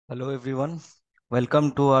Hello everyone,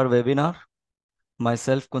 welcome to our webinar.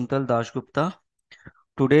 Myself Kuntal Dashgupta.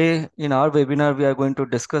 Today in our webinar we are going to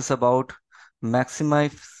discuss about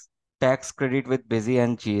maximize tax credit with BUSY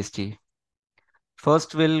and GST.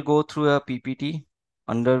 First we'll go through a PPT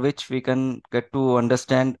under which we can get to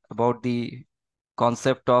understand about the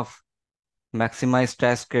concept of maximize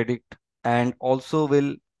tax credit, and also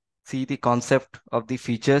we'll see the concept of the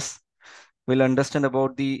features. We'll understand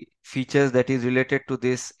about the features that is related to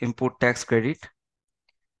this input tax credit,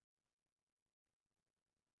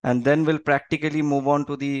 and then we'll practically move on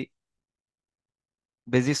to the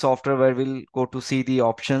busy software where we'll go to see the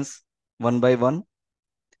options one by one.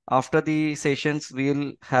 After the sessions,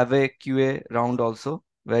 we'll have a QA round also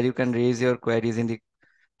where you can raise your queries in the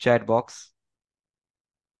chat box.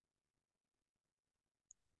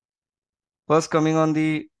 First, coming on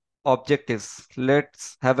the objectives,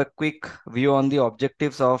 let's have a quick view on the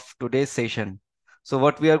objectives of today's session. So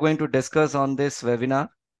what we are going to discuss on this webinar,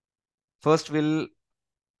 first we'll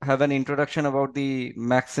have an introduction about the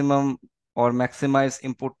maximum or maximize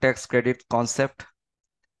input tax credit concept.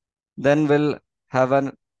 Then we'll have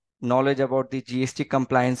a knowledge about the GST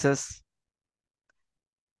compliances.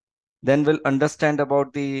 Then we'll understand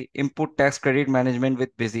about the input tax credit management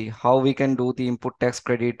with Busy, how we can do the input tax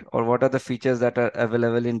credit or what are the features that are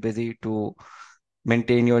available in Busy to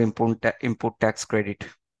maintain your input tax credit.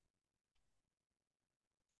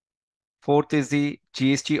 Fourth is the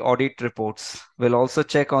GST audit reports. We'll also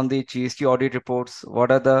check on the GST audit reports. What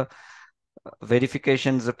are the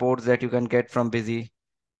verifications reports that you can get from Busy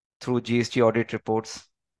through GST audit reports?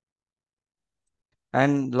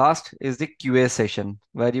 And last is the QA session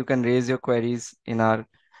where you can raise your queries in our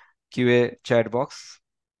QA chat box.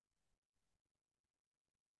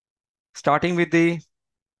 Starting with the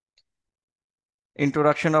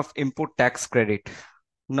introduction of input tax credit.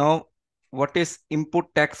 Now, what is input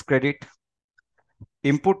tax credit?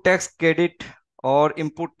 Input tax credit or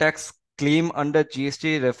input tax claim under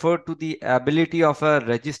GST refer to the ability of a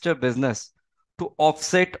registered business to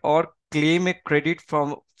offset or claim a credit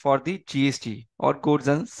for the GST or goods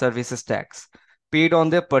and services tax paid on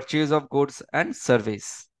their purchase of goods and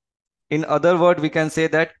service. In other words, we can say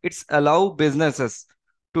that it's allow businesses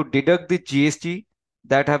to deduct the GST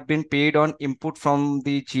that have been paid on input from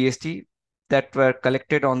the GST that were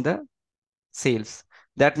collected on the sales.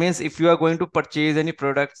 That means if you are going to purchase any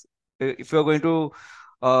products, if you are going to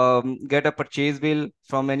get a purchase bill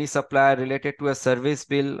from any supplier related to a service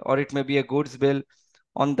bill, or it may be a goods bill,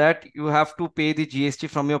 on that you have to pay the GST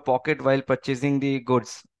from your pocket while purchasing the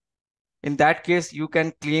goods. In that case, you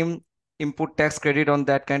can claim input tax credit on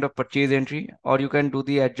that kind of purchase entry, or you can do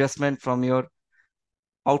the adjustment from your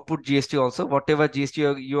output GST also. Whatever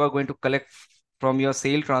GST you are going to collect from your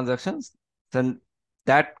sale transactions, then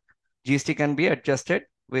that GST can be adjusted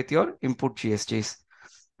with your input GSTs.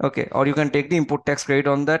 Okay, or you can take the input tax credit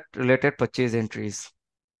on that related purchase entries.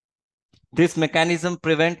 This mechanism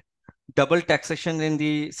prevent double taxation in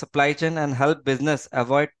the supply chain and help business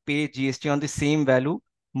avoid pay GST on the same value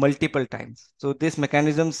multiple times. So these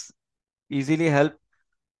mechanisms easily help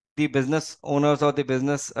the business owners or the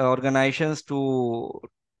business organizations to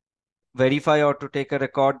verify or to take a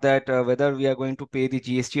record that whether we are going to pay the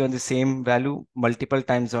GST on the same value multiple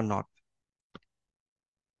times or not.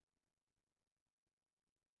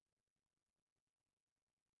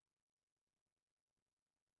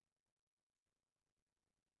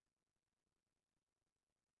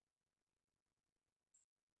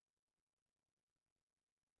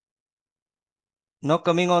 Now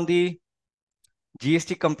coming on the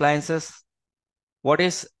GST compliances. What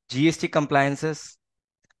is GST compliances?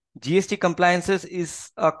 GST compliances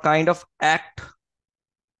is a kind of act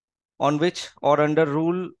on which or under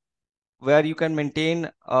rule where you can maintain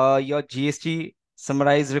your GST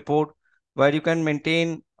summarized report, where you can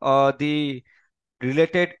maintain the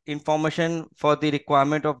related information for the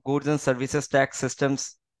requirement of goods and services tax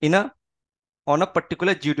systems in a on a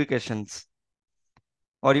particular jurisdictions,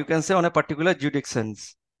 or you can say on a particular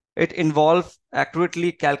jurisdictions. It involves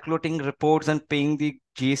accurately calculating reports and paying the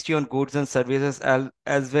GST on goods and services,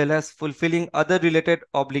 as well as fulfilling other related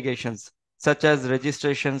obligations such as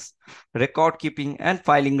registrations, record keeping, and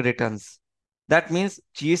filing returns. That means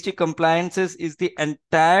GST compliances is the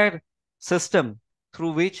entire system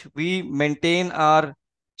through which we maintain our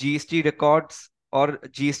GST records or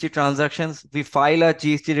GST transactions. We file our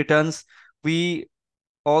GST returns. We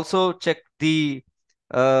also check the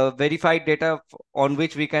verified data on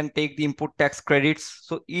which we can take the input tax credits.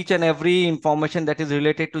 So each and every information that is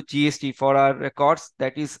related to GST for our records,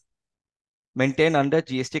 that is maintained under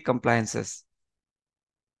GST compliances.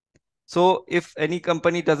 So if any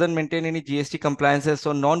company doesn't maintain any GST compliances,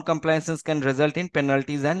 so non-compliances can result in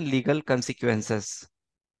penalties and legal consequences.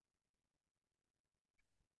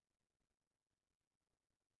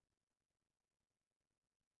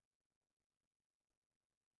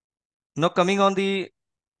 Now coming on the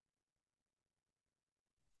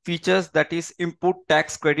features, that is input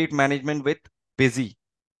tax credit management with Busy.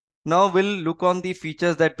 Now we'll look on the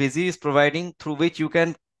features that Busy is providing through which you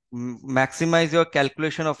can maximize your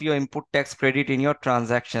calculation of your input tax credit in your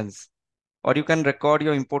transactions, or you can record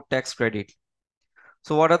your input tax credit.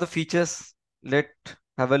 So what are the features? Let's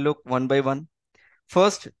have a look one by one.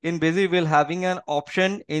 First, in Busy, we'll having an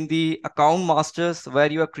option in the account masters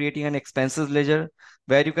where you are creating an expenses ledger,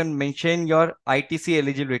 where you can mention your ITC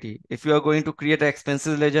eligibility. If you are going to create an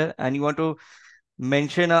expenses ledger and you want to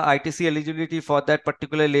mention a ITC eligibility for that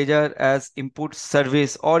particular ledger as input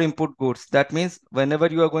service or input goods. That means whenever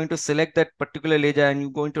you are going to select that particular ledger and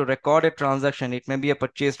you're going to record a transaction, it may be a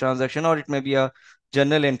purchase transaction or it may be a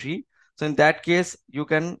journal entry. So in that case, you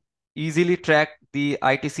can easily track the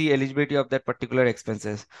ITC eligibility of that particular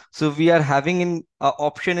expenses. So we are having an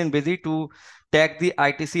option in Busy to tag the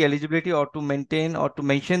ITC eligibility or to maintain or to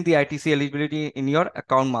mention the ITC eligibility in your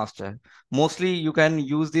account master. Mostly you can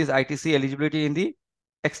use this ITC eligibility in the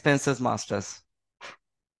expenses masters.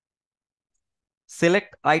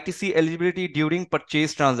 Select ITC eligibility during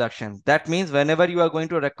purchase transaction. That means whenever you are going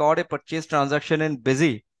to record a purchase transaction in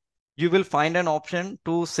Busy, you will find an option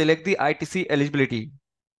to select the ITC eligibility.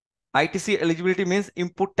 ITC eligibility means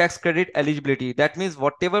input tax credit eligibility. That means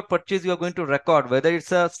whatever purchase you are going to record, whether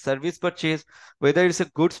it's a service purchase, whether it's a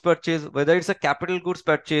goods purchase, whether it's a capital goods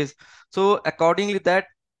purchase. So accordingly that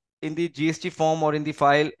in the GST form or in the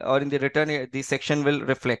file or in the return, the section will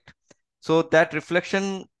reflect. So that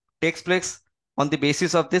reflection takes place on the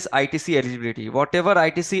basis of this ITC eligibility. Whatever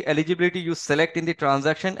ITC eligibility you select in the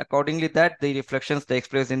transaction, accordingly that the reflections takes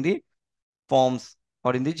place in the forms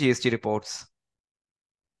or in the GST reports.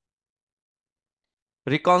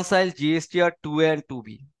 Reconcile GSTR 2A and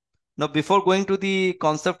 2B. Now, before going to the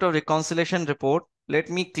concept of reconciliation report, let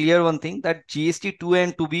me clear one thing that GST 2A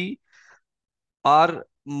and 2B are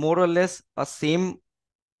more or less a same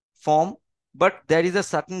form, but there is a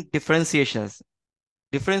certain differentiations.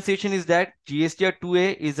 Differentiation is that GSTR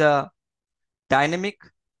 2A is a dynamic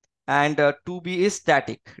and 2B is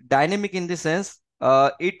static. Dynamic in the sense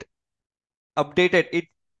it updated, it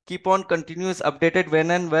keep on continuous updated when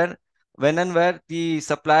and where the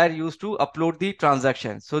supplier used to upload the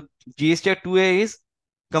transaction. So GSTR 2A is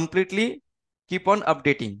completely keep on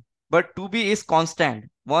updating, but 2B is constant.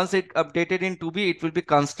 Once it updated in 2B, it will be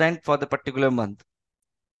constant for the particular month.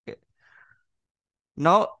 Okay.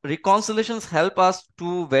 Now, reconciliations help us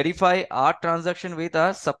to verify our transaction with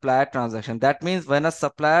our supplier transaction. That means when a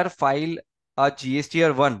supplier file a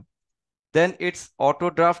GSTR 1, then it's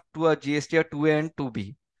auto draft to a GSTR 2A and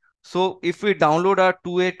 2B. So if we download our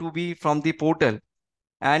 2A, 2B from the portal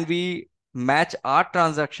and we match our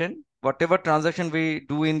transaction, whatever transaction we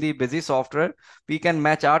do in the Busy software, we can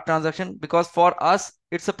match our transaction because for us,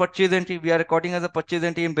 it's a purchase entry. We are recording as a purchase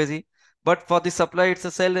entry in Busy, but for the supplier, it's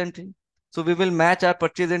a sale entry. So we will match our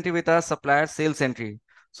purchase entry with our supplier sales entry.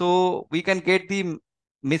 So we can get the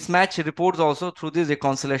mismatch reports also through these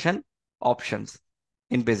reconciliation options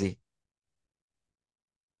in Busy.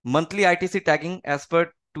 Monthly ITC tagging as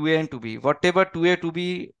per 2A and 2B. Whatever 2A,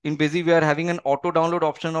 2B in Busy, we are having an auto download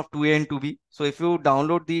option of 2A and 2B. So if you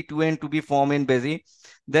download the 2A and 2B form in Busy,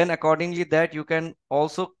 then accordingly that you can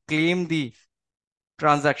also claim the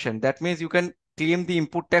transaction. That means you can claim the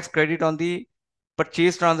input tax credit on the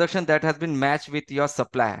purchase transaction that has been matched with your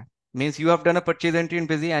supplier. Means you have done a purchase entry in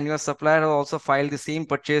Busy and your supplier has also filed the same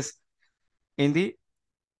purchase in the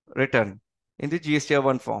return in the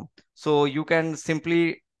GSTR1 form. So you can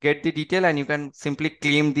simply get the detail and you can simply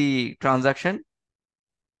claim the transaction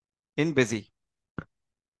in Busy.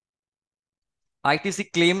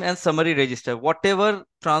 ITC claim and summary register. Whatever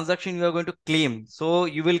transaction you are going to claim, so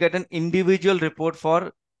you will get an individual report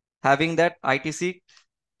for having that ITC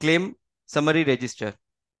claim summary register.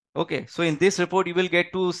 Okay, so in this report, you will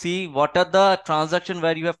get to see what are the transaction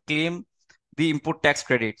where you have claimed the input tax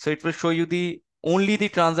credit. So it will show you the only the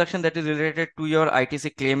transaction that is related to your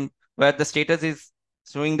ITC claim where the status is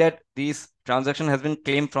showing that this transaction has been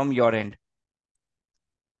claimed from your end.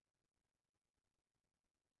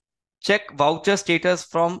 Check voucher status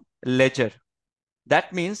from ledger.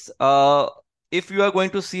 That means if you are going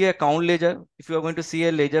to see account ledger, if you are going to see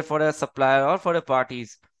a ledger for a supplier or for a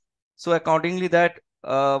parties, so accordingly that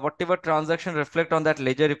whatever transaction reflect on that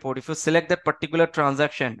ledger report, if you select that particular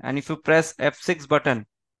transaction and if you press F6 button,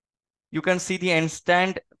 you can see the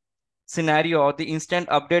instant scenario or the instant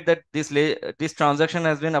update that this transaction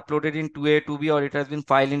has been uploaded in 2A, 2B, or it has been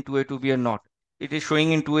filed in 2A, 2B or not. It is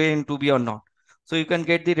showing in 2A and 2B or not. So you can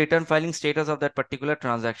get the return filing status of that particular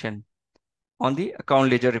transaction on the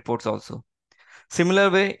account ledger reports also. Similar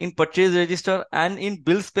way in purchase register and in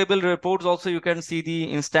bills payable reports also, you can see the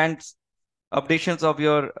instant updations of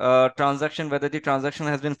your transaction, whether the transaction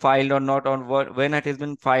has been filed or not, or when it has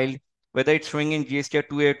been filed, whether it's showing in GST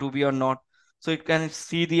 2A, 2B or not. So you can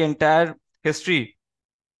see the entire history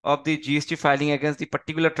of the GST filing against the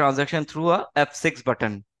particular transaction through a F6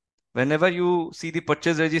 button. Whenever you see the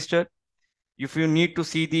purchase register, if you need to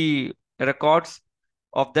see the records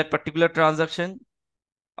of that particular transaction,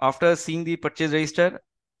 after seeing the purchase register,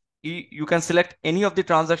 you can select any of the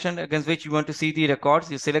transaction against which you want to see the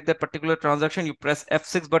records. You select that particular transaction, you press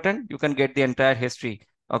F6 button, you can get the entire history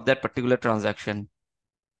of that particular transaction.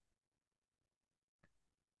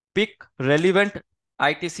 Pick relevant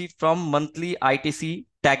ITC from monthly ITC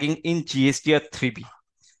tagging in GSTR 3B.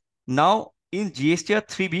 Now in GSTR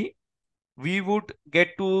 3B, we would get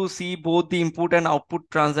to see both the input and output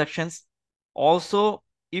transactions. Also,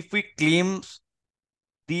 if we claim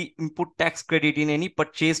the input tax credit in any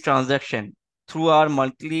purchase transaction through our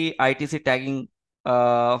monthly ITC tagging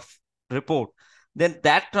report, then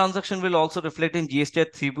that transaction will also reflect in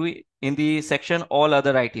GST 3B in the section all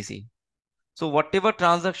other ITC. So whatever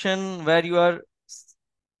transaction where you are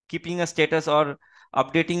keeping a status or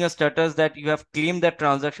updating a status that you have claimed that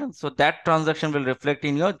transaction, so that transaction will reflect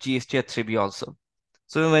in your GST 3B also.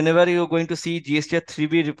 So whenever you're going to see GST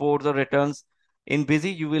 3B reports or returns in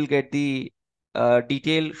busy, you will get the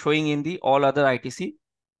detail showing in the all other ITC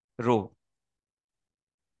row.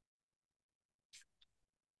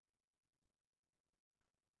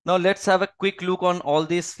 Now let's have a quick look on all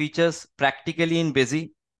these features practically in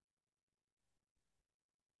busy.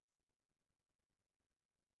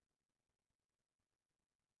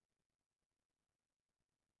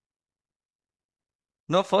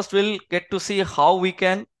 Now first we'll get to see how we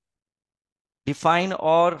can define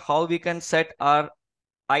or how we can set our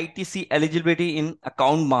ITC eligibility in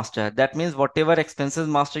account master. That means whatever expenses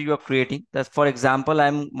master you are creating. That's, for example,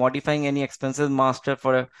 I'm modifying any expenses master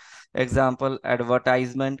for example,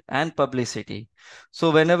 advertisement and publicity.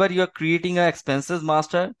 So whenever you are creating an expenses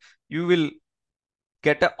master, you will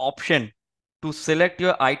get an option to select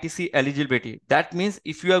your ITC eligibility. That means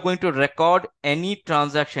if you are going to record any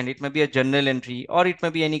transaction, it may be a journal entry or it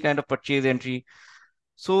may be any kind of purchase entry.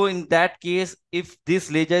 So in that case, if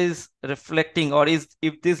this ledger is reflecting or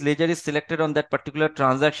if this ledger is selected on that particular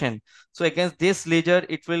transaction, so against this ledger,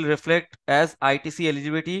 it will reflect as ITC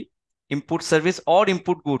eligibility, input service or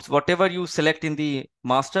input goods. Whatever you select in the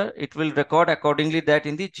master, it will record accordingly that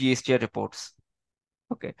in the GSTR reports.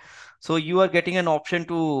 Okay. So you are getting an option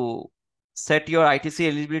to set your ITC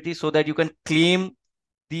eligibility so that you can claim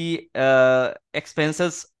the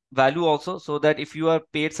expenses value also, so that if you are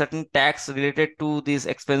paid certain tax related to these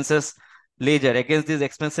expenses ledger against these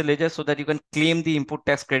expenses ledger, so that you can claim the input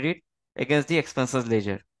tax credit against the expenses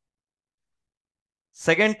ledger.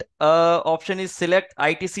 Second option is select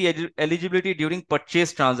ITC eligibility during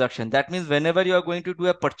purchase transaction. That means whenever you are going to do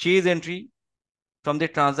a purchase entry from the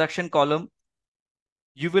transaction column,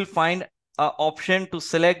 you will find an option to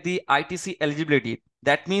select the ITC eligibility.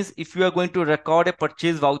 That means if you are going to record a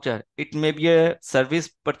purchase voucher, it may be a service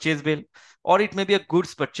purchase bill or it may be a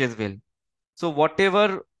goods purchase bill. So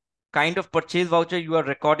whatever kind of purchase voucher you are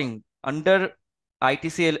recording under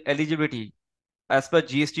ITC eligibility as per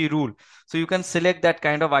GST rule, so you can select that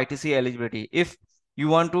kind of ITC eligibility. If you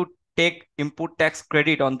want to take input tax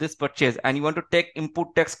credit on this purchase and you want to take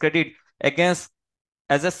input tax credit against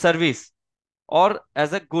as a service or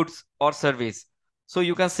as a goods or service. So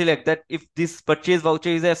you can select that if this purchase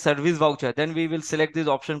voucher is a service voucher, then we will select this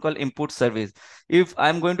option called input service. If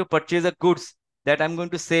I'm going to purchase a goods that I'm going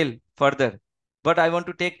to sell further, but I want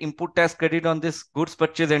to take input tax credit on this goods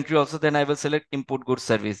purchase entry also, then I will select input goods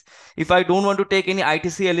service. If I don't want to take any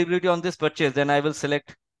ITC eligibility on this purchase, then I will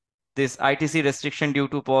select this ITC restriction due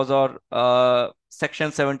to pause or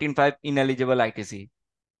section 17.5 ineligible ITC.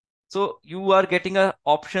 So you are getting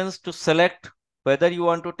options to select whether you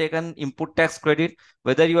want to take an input tax credit,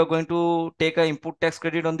 whether you are going to take an input tax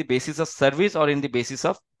credit on the basis of service or in the basis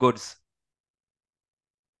of goods.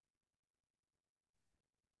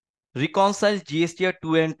 Reconcile GSTR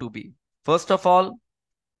 2A and 2B. First of all,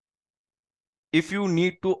 if you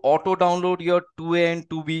need to auto download your 2A and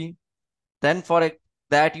 2B, then for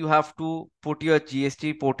that you have to put your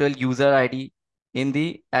GST portal user ID in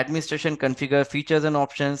the administration configure features and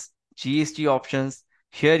options, GST options.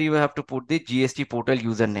 Here you have to put the GST portal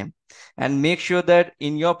username and make sure that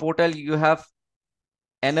in your portal you have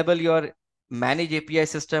enable your manage API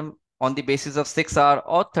system on the basis of 6 hours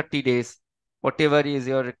or 30 days, whatever is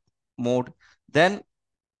your mode, then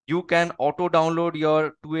you can auto download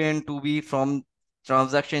your 2A and 2B from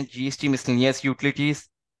transaction GST miscellaneous utilities,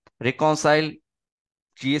 reconcile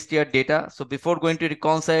GSTR data. So before going to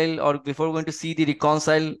reconcile or before going to see the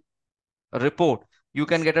reconcile report, you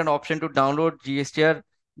can get an option to download GSTR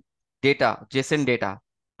data, JSON data,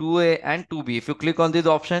 2A and 2B. If you click on this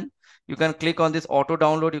option, you can click on this auto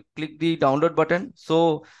download, you click the download button.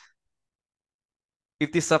 So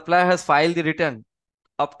if the supplier has filed the return,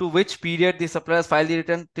 up to which period the supplier has filed the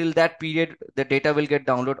return, till that period, the data will get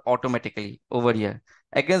downloaded automatically over here.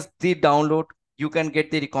 Against the download, you can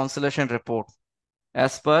get the reconciliation report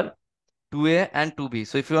as per 2A and 2B.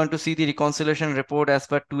 So if you want to see the reconciliation report as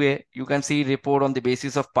per 2A, you can see report on the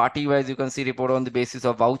basis of party wise, you can see report on the basis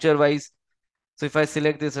of voucher wise. So if I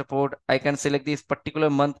select this report, I can select this particular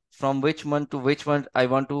month, from which month to which month I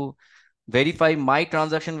want to verify my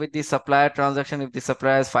transaction with the supplier transaction, if the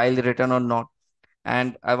supplier has filed the return or not.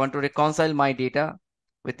 And I want to reconcile my data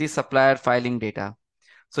with the supplier filing data.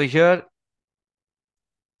 So here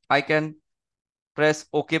I can press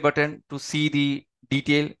OK button to see the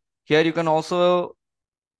detail. Here you can also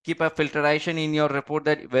keep a filtration in your report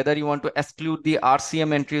that whether you want to exclude the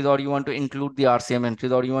RCM entries or you want to include the RCM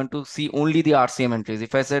entries, or you want to see only the RCM entries.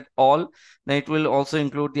 If I said all, then it will also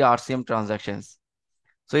include the RCM transactions.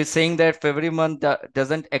 So it's saying that February month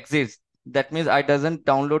doesn't exist. That means I doesn't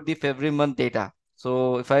download the February month data.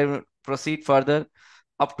 So if I proceed further,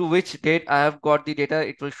 up to which date I have got the data,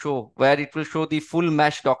 it will show, where it will show the full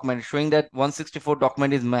match document showing that 164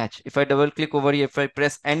 document is matched. If I double click over here, if I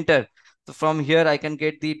press enter, so from here I can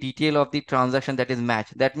get the detail of the transaction that is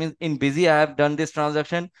matched. That means in busy I have done this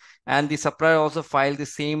transaction and the supplier also filed the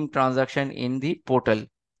same transaction in the portal.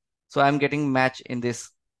 So I'm getting match in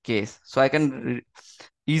this case. So I can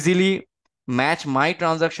easily match my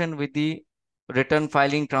transaction with the return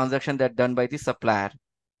filing transaction that done by the supplier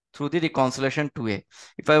through the reconciliation 2A.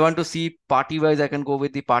 If I want to see party wise, I can go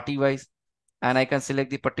with the party wise and I can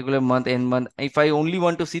select the particular month and month. If I only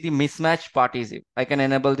want to see the mismatched parties, I can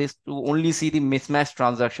enable this to only see the mismatched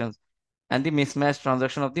transactions and the mismatched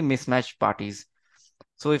transaction of the mismatched parties.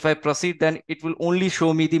 So if I proceed, then it will only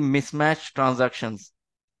show me the mismatched transactions.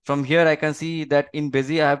 From here, I can see that in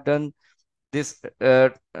busy, I have done this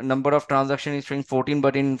number of transaction is showing 14,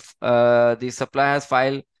 but in the supplier has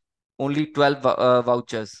filed only 12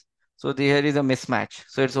 vouchers. So there is a mismatch.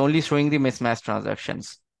 So it's only showing the mismatch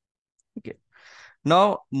transactions. Okay.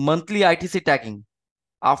 Now monthly ITC tagging.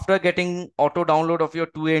 After getting auto download of your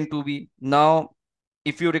 2A and 2B, now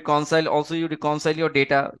if you reconcile, also you reconcile your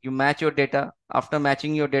data, you match your data. After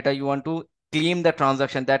matching your data, you want to claim the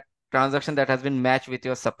transaction, that has been matched with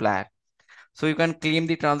your supplier. So you can claim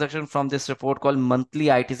the transaction from this report called monthly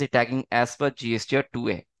ITC tagging as per GSTR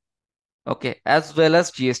 2A. Okay, as well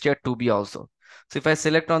as GSTR 2B also. So if I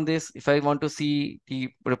select on this, if I want to see the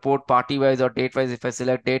report party wise or date wise, if I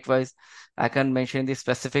select date wise, I can mention the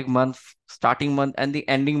specific month, starting month and the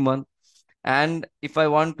ending month. And if I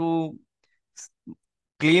want to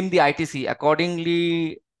claim the ITC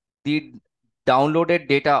accordingly, the downloaded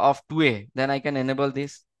data of 2A, then I can enable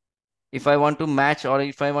this. If I want to match or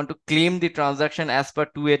if I want to claim the transaction as per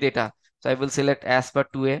 2A data, so I will select as per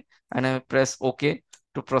 2A and I will press OK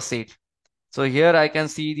to proceed. So here I can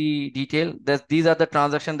see the detail that these are the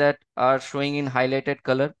transactions that are showing in highlighted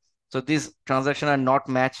color. So these transactions are not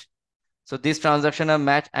matched. So this transaction are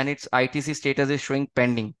matched and its ITC status is showing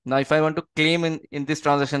pending. Now, if I want to claim in this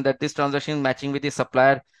transaction that this transaction is matching with the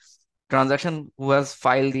supplier transaction who has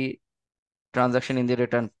filed the transaction in the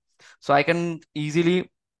return. So I can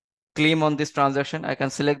easily claim on this transaction. I can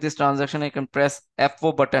select this transaction. I can press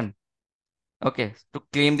F4 button. Okay, to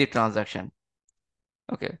claim the transaction.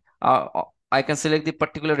 Okay. I can select the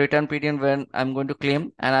particular return period when I'm going to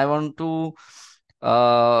claim, and I want to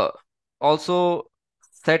uh, also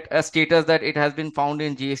set a status that it has been found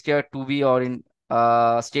in GSTR 2B or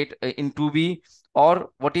in state in 2B, or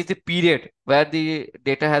what is the period where the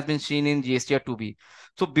data has been seen in GSTR 2B.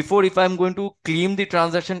 So before, if I'm going to claim the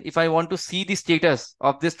transaction, if I want to see the status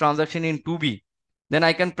of this transaction in 2B, then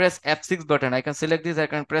I can press F6 button. I can select this. I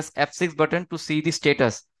can press F6 button to see the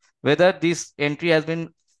status, whether this entry has been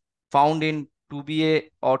found in 2BA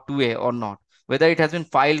or 2A or not, whether it has been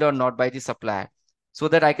filed or not by the supplier, so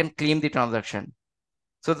that I can claim the transaction.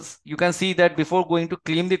 So you can see that before going to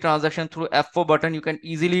claim the transaction through F4 button, you can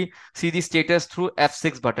easily see the status through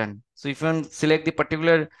F6 button. So if you select the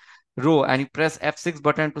particular row and you press F6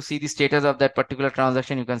 button to see the status of that particular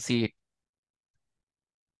transaction, you can see it.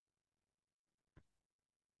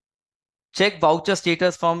 check voucher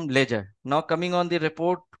status from ledger. Now coming on the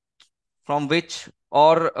report from which,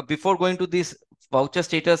 or before going to this voucher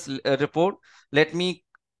status report, let me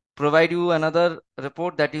provide you another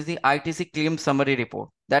report, that is the ITC claim summary report.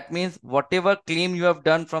 That means whatever claim you have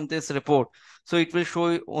done from this report, so it will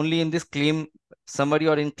show only in this claim summary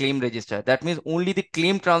or in claim register. That means only the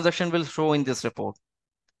claim transaction will show in this report.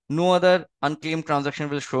 No other unclaimed transaction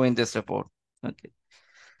will show in this report. Okay.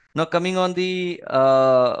 Now coming on the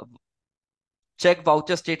check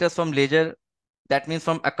voucher status from ledger, that means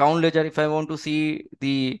from account ledger, if I want to see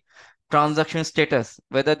the transaction status,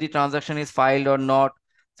 whether the transaction is filed or not.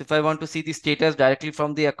 So if I want to see the status directly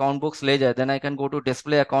from the account books ledger, then I can go to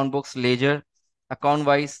display account books ledger, account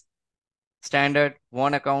wise, standard,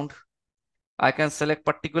 one account. I can select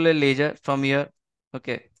particular ledger from here.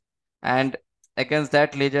 Okay. And against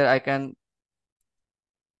that ledger, I can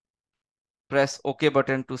press OK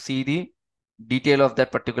button to see the detail of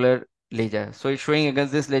that particular ledger. So it's showing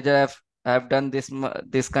against this ledger, I have done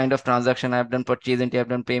this kind of transaction. I have done purchase entry, I have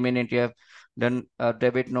done payment entry, I have done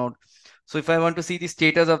debit note. So if I want to see the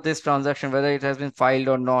status of this transaction, whether it has been filed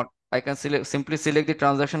or not, I can simply select the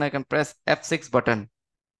transaction. I can press F6 button.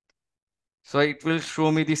 So it will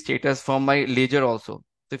show me the status from my ledger also.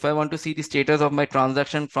 So if I want to see the status of my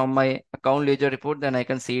transaction from my account ledger report, then I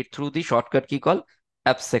can see it through the shortcut key called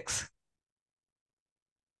F6.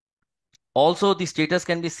 Also, the status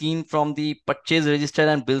can be seen from the purchase register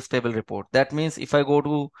and bills payable report. That means if I go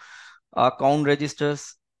to account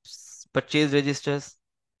registers, purchase registers,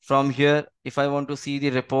 from here, if I want to see the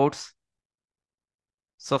reports,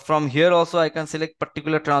 so from here also I can select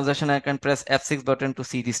particular transaction. I can press F6 button to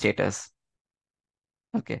see the status.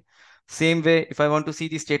 Okay. Same way, if I want to see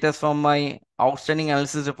the status from my outstanding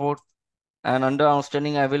analysis report, and under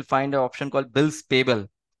outstanding, I will find an option called bills payable,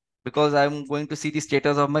 because I'm going to see the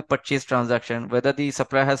status of my purchase transaction, whether the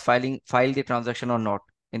supplier has filed the transaction or not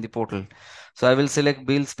in the portal. So I will select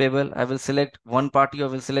bills payable. I will select one party, or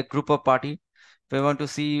will select group of party. If I want to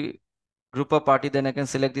see group of party, then I can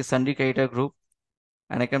select the sundry creditor group,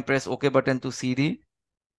 and I can press OK button to see the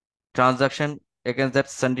transaction against that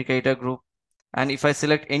sundry creditor group. And if I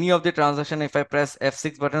select any of the transaction, if I press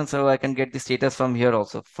F6 button, so I can get the status from here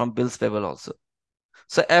also, from bills payable also.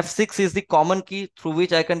 So F6 is the common key through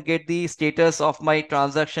which I can get the status of my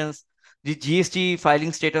transactions, the GST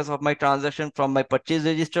filing status of my transaction from my purchase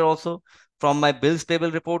register also, from my bills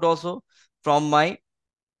payable report also, from my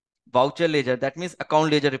voucher ledger, that means account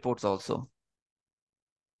ledger reports also.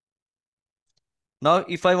 Now,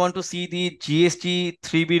 if I want to see the GST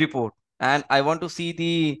 3B report and I want to see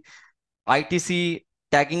the ITC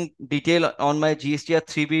tagging detail on my GSTR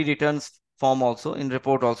 3B returns form also in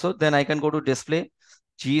report also, then I can go to display,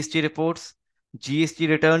 GST reports, GST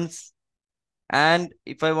returns, and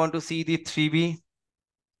if I want to see the 3B,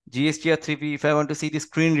 GSTR 3B, if I want to see the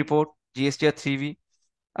screen report, GSTR 3B,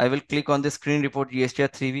 I will click on the screen report GSTR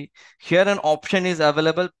 3B. Here an option is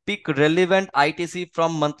available, pick relevant ITC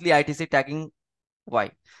from monthly ITC tagging Y.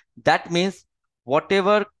 That means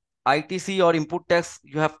whatever ITC or input tax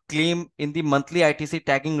you have claimed in the monthly ITC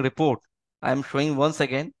tagging report, I am showing once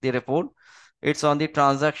again the report. It's on the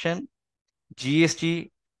transaction,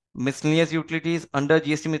 GST, miscellaneous utilities. Under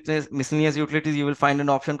GST miscellaneous utilities, you will find an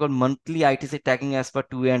option called monthly ITC tagging as per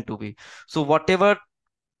 2A and 2B. So whatever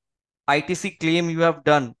ITC claim you have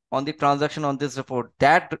done on the transaction on this report,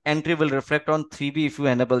 that entry will reflect on 3B if you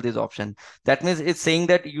enable this option. That means it's saying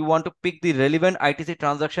that you want to pick the relevant ITC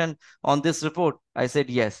transaction on this report. I said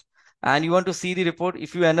yes. And you want to see the report.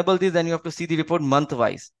 If you enable this, then you have to see the report month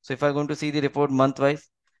wise. So if I'm going to see the report month wise,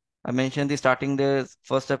 I mentioned the starting the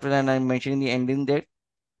 1st April and I'm mentioning the ending date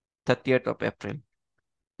 30th of April.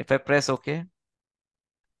 If I press OK,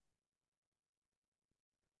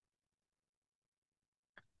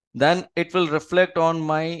 then it will reflect on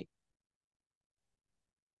my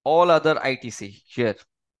all other ITC here.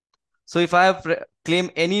 So if I have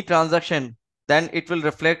claimed any transaction, then it will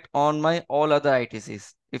reflect on my all other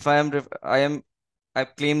ITCs. If I've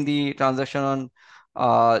claimed the transaction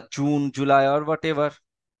on June, July, or whatever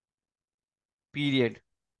period.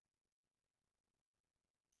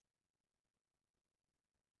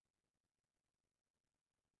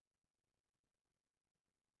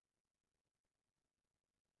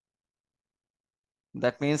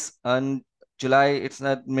 That means on July, it's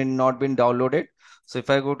not been downloaded. So if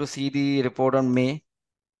I go to see the report on May,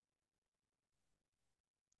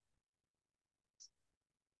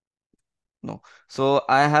 no. So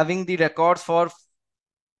I having the records for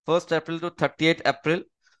 1st April to 30th April.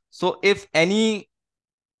 So if any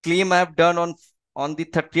claim I have done on the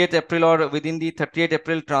 30th April or within the 30th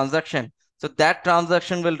April transaction, so that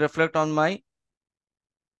transaction will reflect on my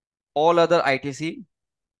all other ITC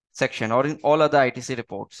section or in all other ITC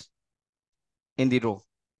reports in the row.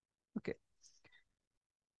 Okay.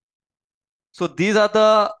 So these are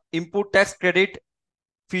the input tax credit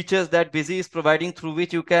features that Busy is providing, through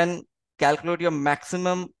which you can calculate your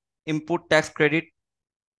maximum input tax credit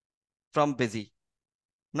from Busy.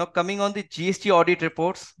 Now coming on the GST audit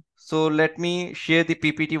reports. So let me share the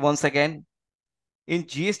PPT once again. In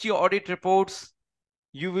GST audit reports,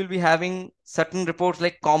 you will be having certain reports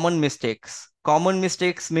like common mistakes. Common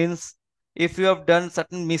mistakes means if you have done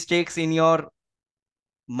certain mistakes in your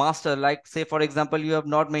master, like say for example you have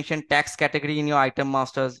not mentioned tax category in your item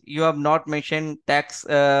masters, you have not mentioned tax,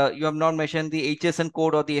 you have not mentioned the HSN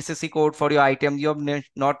code or the SSC code for your item, you have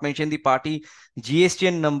not mentioned the party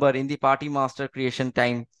GSTN number in the party master creation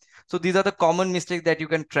time. So these are the common mistakes that you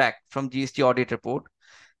can track from GST audit report.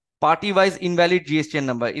 Party wise invalid GSTN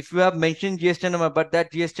number, if you have mentioned GSTN number but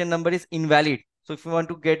that GSTN number is invalid, so if you want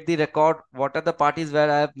to get the record what are the parties where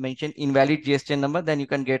I have mentioned invalid GSTN number, then you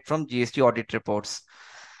can get from GST audit reports.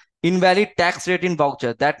 Invalid tax rate in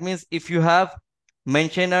voucher. That means if you have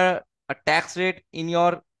mentioned a tax rate in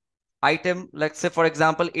your item, let's say for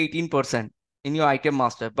example 18% in your item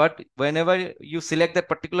master, but whenever you select that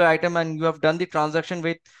particular item and you have done the transaction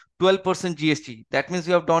with 12% GST, that means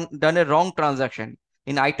you have done a wrong transaction.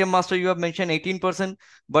 In item master you have mentioned 18%,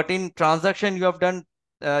 but in transaction you have done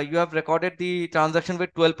you have recorded the transaction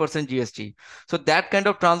with 12% GST. So that kind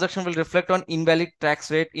of transaction will reflect on invalid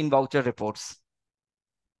tax rate in voucher reports.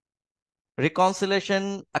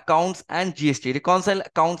 Reconciliation accounts and GST. Reconcile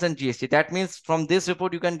accounts and GST. That means from this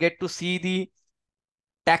report, you can get to see the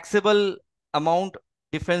taxable amount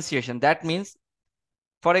differentiation. That means,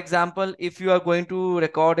 for example, if you are going to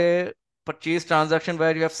record a purchase transaction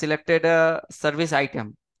where you have selected a service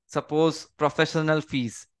item, suppose professional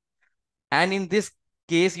fees, and in this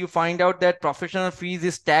case, you find out that professional fees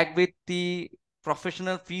is tagged with the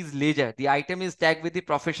professional fees ledger. The item is tagged with the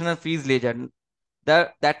professional fees ledger.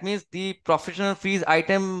 That means the professional fees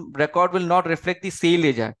item record will not reflect the sale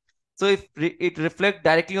ledger. So if it reflect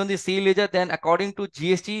directly on the sale ledger, then according to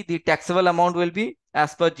GST, the taxable amount will be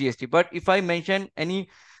as per GST. But if I mention any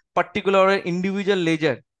particular or individual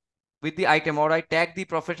ledger with the item, or I tag the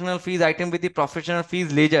professional fees item with the professional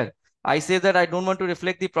fees ledger, I say that I don't want to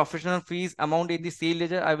reflect the professional fees amount in the sale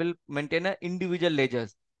ledger. I will maintain an individual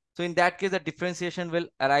ledgers. So in that case, the differentiation will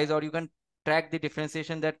arise, or you can track the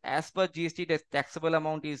differentiation that as per GST, the taxable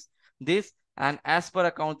amount is this, and as per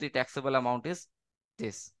account, the taxable amount is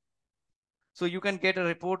this. So you can get a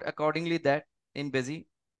report accordingly that in Busy.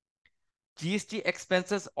 GST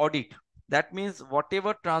expenses audit. That means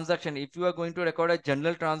whatever transaction, if you are going to record a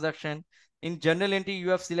general transaction, in general entry, you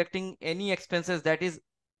have selecting any expenses that is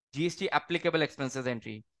GST applicable expenses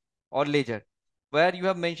entry or ledger, where you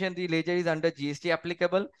have mentioned the ledger is under GST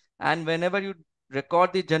applicable. And whenever you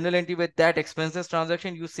record the general entry with that expenses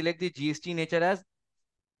transaction, you select the GST nature as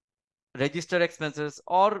register expenses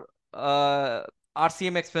or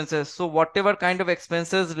RCM expenses. So whatever kind of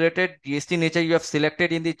expenses related GST nature you have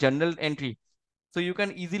selected in the general entry, so you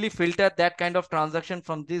can easily filter that kind of transaction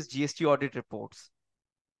from these GST audit reports.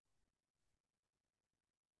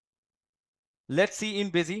 Let's see in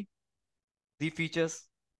Busy the features.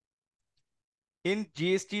 In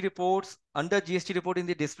GST reports, under GST report in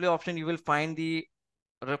the display option, you will find the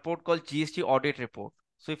report called GST audit report.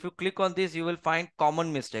 So if you click on this, you will find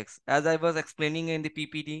common mistakes. As I was explaining in the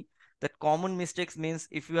PPT, that common mistakes means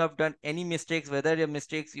if you have done any mistakes, whether your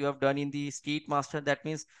mistakes you have done in the state master, that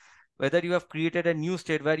means whether you have created a new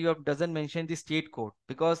state where you have doesn't mention the state code,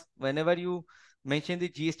 because whenever you mention the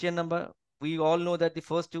GSTN number, we all know that the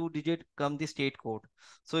first two digit come the state code.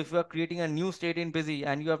 So if you are creating a new state in Busy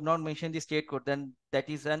and you have not mentioned the state code, then that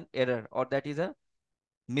is an error or that is a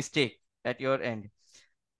mistake at your end.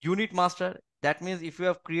 Unit master, that means if you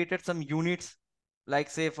have created some units, like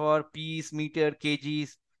say for piece, meter,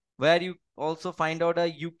 kgs, where you also find out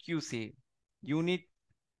a UQC, unit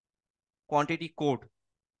quantity code.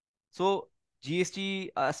 So GST,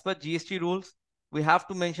 as per GST rules, we have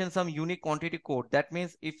to mention some unique quantity code. That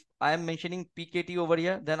means if I am mentioning PKT over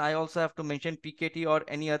here, then I also have to mention PKT or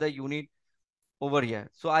any other unit over here.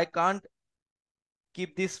 So I can't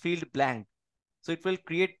keep this field blank. So it will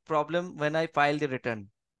create problem when I file the return.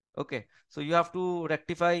 Okay, so you have to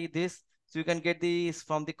rectify this. So you can get this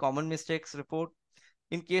from the common mistakes report.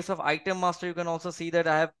 In case of item master, you can also see that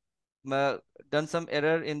I have done some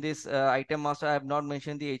error in this item master. I have not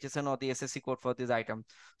mentioned the HSN or the SSC code for this item.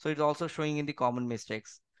 So it's also showing in the common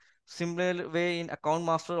mistakes. Similar way in account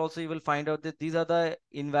master also you will find out that these are the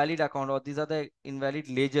invalid account or these are the invalid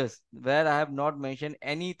ledgers where I have not mentioned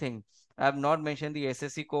anything. I have not mentioned the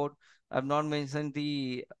SSC code. I've not mentioned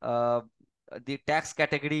the tax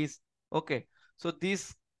categories. Okay, so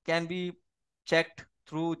this can be checked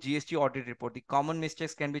through GST audit report. The common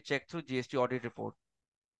mistakes can be checked through GST audit report.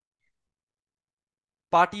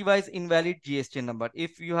 Party wise invalid GST number.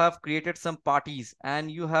 If you have created some parties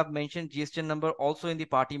and you have mentioned GST number also in the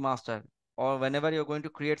party master, or whenever you're going to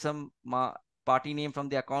create some party name from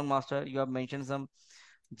the account master, you have mentioned some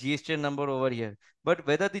GST number over here. But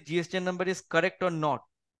whether the GST number is correct or not,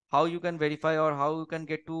 how you can verify or how you can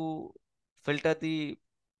get to filter the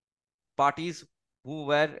parties who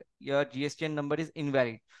where your GSTN number is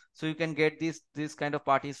invalid. So you can get this kind of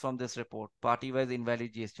parties from this report, party wise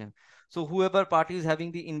invalid GSTN. So whoever party is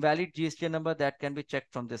having the invalid GSTN number, that can be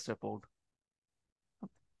checked from this report.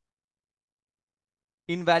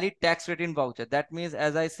 Invalid tax return voucher. That means,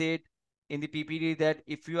 as I said in the PPT, that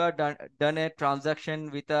if you are done a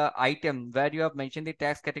transaction with a item where you have mentioned the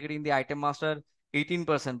tax category in the item master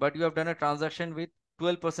 18%, but you have done a transaction with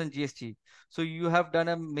 12% GST. So you have done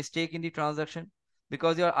a mistake in the transaction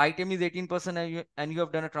because your item is 18% and you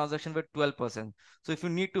have done a transaction with 12%. So if you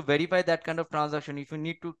need to verify that kind of transaction, if you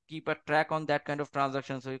need to keep a track on that kind of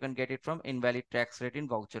transaction, so you can get it from invalid tax return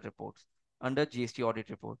voucher reports under GST audit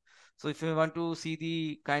report. So if you want to see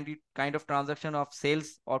the kind of transaction of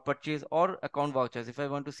sales or purchase or account vouchers, if I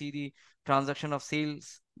want to see the transaction of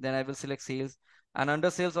sales, then I will select sales. And under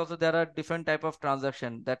sales also there are different type of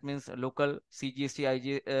transaction. That means local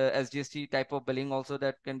CGST, SGST type of billing also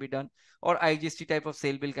that can be done, or IGST type of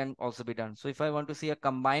sale bill can also be done. So if I want to see a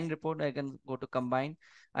combined report, I can go to combine.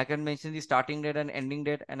 I can mention the starting date and ending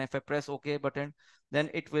date, and if I press OK button, then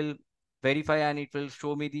it will verify and it will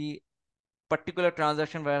show me the particular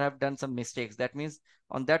transaction where I have done some mistakes. That means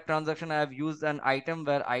on that transaction, I have used an item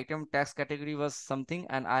where item tax category was something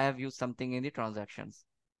and I have used something in the transactions.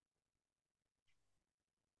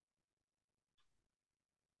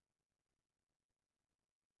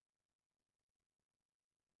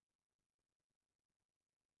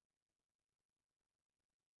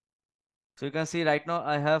 So you can see right now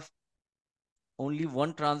I have only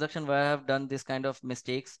one transaction where I have done this kind of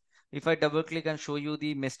mistakes. If I double click and show you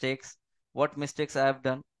the mistakes, what mistakes I have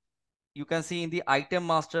done, you can see in the item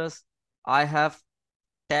masters, I have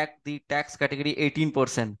tagged the tax category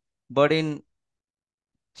 18%, but in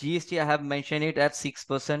GST, I have mentioned it at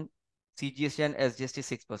 6%, CGST and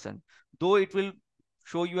SGST 6%. Though it will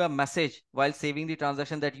show you a message while saving the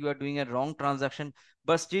transaction that you are doing a wrong transaction,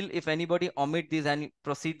 but still, if anybody omit this and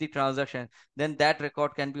proceed the transaction, then that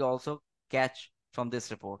record can be also catch from this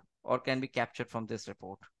report or can be captured from this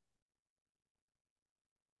report.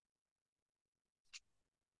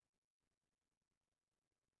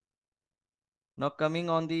 Now coming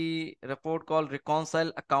on the report called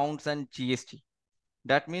reconcile accounts and GST.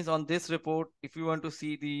 That means on this report, if you want to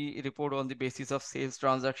see the report on the basis of sales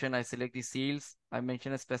transaction, I select the sales. I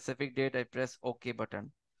mention a specific date. I press OK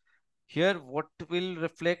button. Here, what will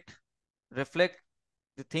reflect the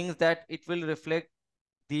things that it will reflect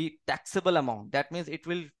the taxable amount. That means it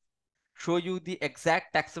will show you the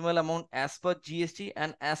exact taxable amount as per GST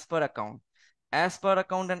and as per account. As per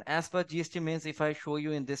account and as per GST means if I show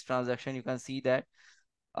you in this transaction, you can see that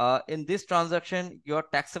in this transaction, your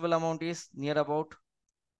taxable amount is near about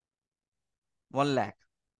 1 lakh.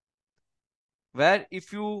 Where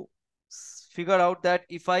if you figure out that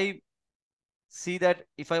if I see that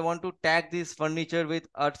if I want to tag this furniture with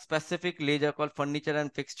a specific ledger called furniture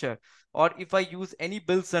and fixture, or if I use any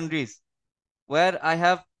bill sundries where I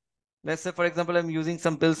have, let's say for example, I'm using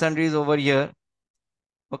some bill sundries over here.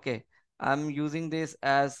 Okay, I'm using this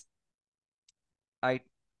as I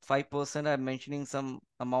 5%. I'm mentioning some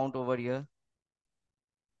amount over here.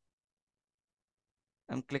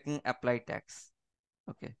 I'm clicking apply tax.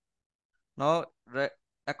 Okay, now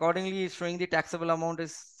accordingly it's showing the taxable amount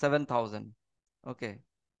is 7,000. Okay.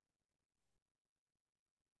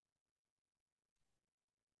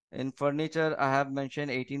 In furniture, I have mentioned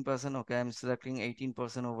 18%. Okay, I'm selecting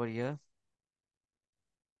 18% over here.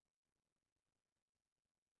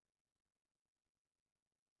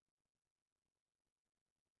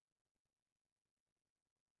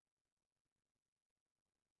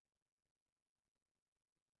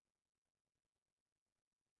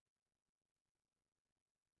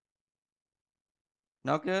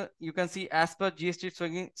 Now you can see as per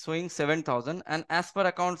GST showing 7,000 and as per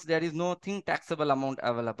accounts there is nothing taxable amount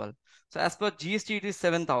available. So as per GST it is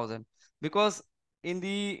 7,000 because in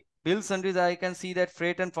the bill sundries I can see that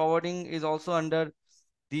freight and forwarding is also under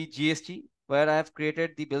the GST where I have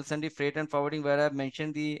created the bill sundry freight and forwarding where I have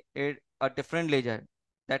mentioned a different ledger.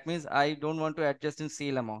 That means I don't want to adjust in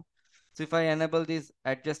sale amount. So if I enable this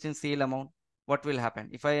adjust in sale amount, what will happen?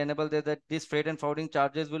 If I enable that this freight and forwarding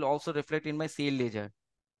charges will also reflect in my sale ledger.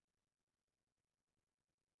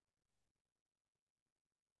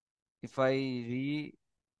 If I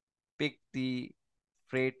re-pick the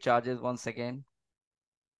freight charges once again,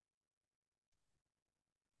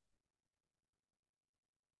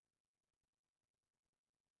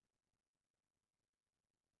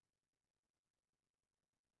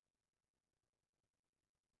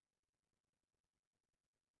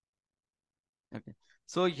 okay.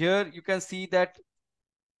 So here you can see that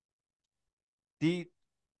the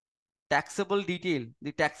taxable detail,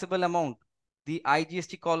 the taxable amount, the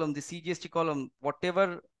IGST column, the CGST column,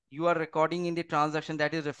 whatever you are recording in the transaction,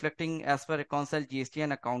 that is reflecting as per reconciled GST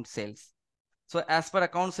and account sales. So as per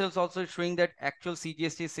account sales also showing that actual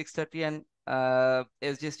CGST is 630 and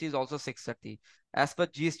SGST is also 630. As per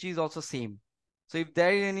GST is also same. So if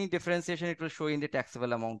there is any differentiation, it will show in the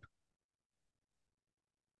taxable amount.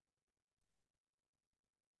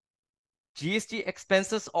 GST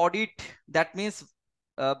expenses audit, that means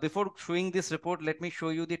before showing this report, let me show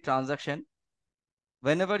you the transaction.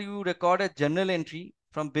 Whenever you record a journal entry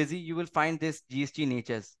from busy, you will find this GST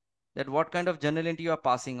natures, that what kind of journal entry you are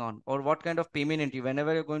passing on, or what kind of payment entry.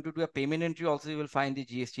 Whenever you're going to do a payment entry, also you will find the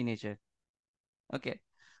GST nature. Okay.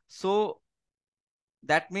 So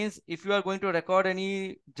that means if you are going to record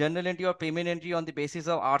any journal entry or payment entry on the basis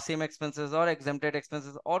of RCM expenses or exempted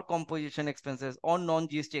expenses or composition expenses or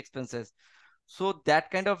non-GST expenses, so that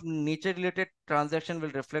kind of nature related transaction will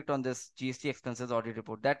reflect on this GST expenses audit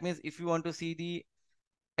report. That means if you want to see the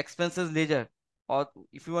expenses ledger, or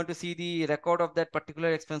if you want to see the record of that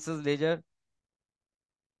particular expenses ledger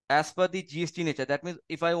as per the GST nature, that means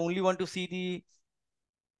if I only want to see the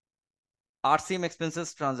RCM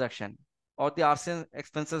expenses transaction or the RCM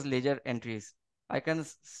expenses ledger entries, I can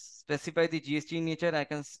specify the GST nature. I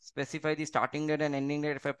can specify the starting date and ending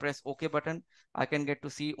date. If I press OK button, I can get to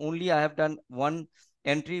see only I have done one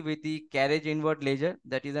entry with the carriage inward ledger,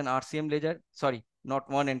 that is an RCM ledger. Sorry, not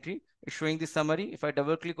one entry. It's showing the summary. If I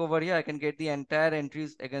double click over here, I can get the entire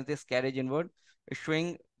entries against this carriage inward. It's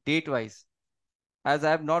showing date wise. As I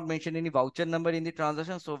have not mentioned any voucher number in the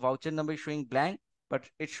transaction, so voucher number is showing blank, but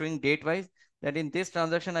it's showing date wise. That in this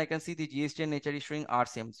transaction, I can see the GST and nature is showing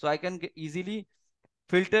RCM. So I can easily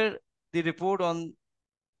filter the report on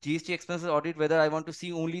GST expenses audit, whether I want to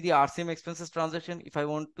see only the RCM expenses transaction, if I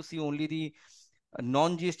want to see only the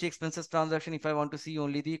non-GST expenses transaction, if I want to see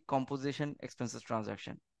only the composition expenses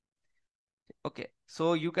transaction. Okay,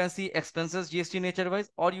 so you can see expenses GST nature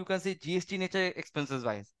wise, or you can see GST nature expenses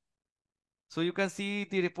wise. So you can see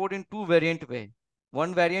the report in two variant way.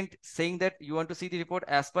 One variant saying that you want to see the report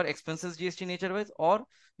as per expenses GST nature wise, or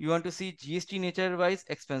you want to see GST nature wise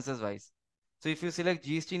expenses wise. So if you select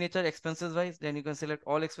GST nature expenses wise, then you can select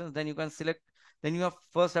all expenses. Then you can select, then you have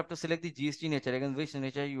first have to select the GST nature, against which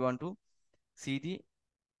nature you want to see the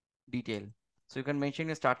detail. So you can mention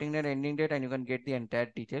your starting date, ending date, and you can get the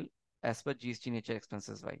entire detail as per GST nature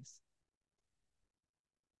expenses wise.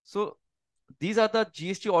 So these are the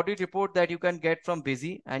GST audit report that you can get from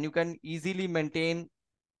Busy, and you can easily maintain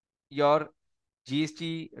your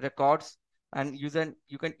GST records, and you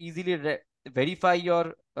can easily verify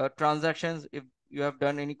your transactions if you have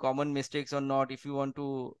done any common mistakes or not. If you want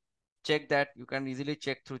to check that, you can easily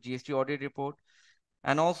check through GST audit report.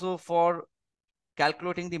 And also for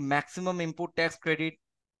calculating the maximum input tax credit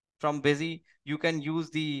from Busy, you can use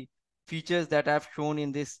the features that I've shown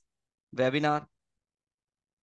in this webinar.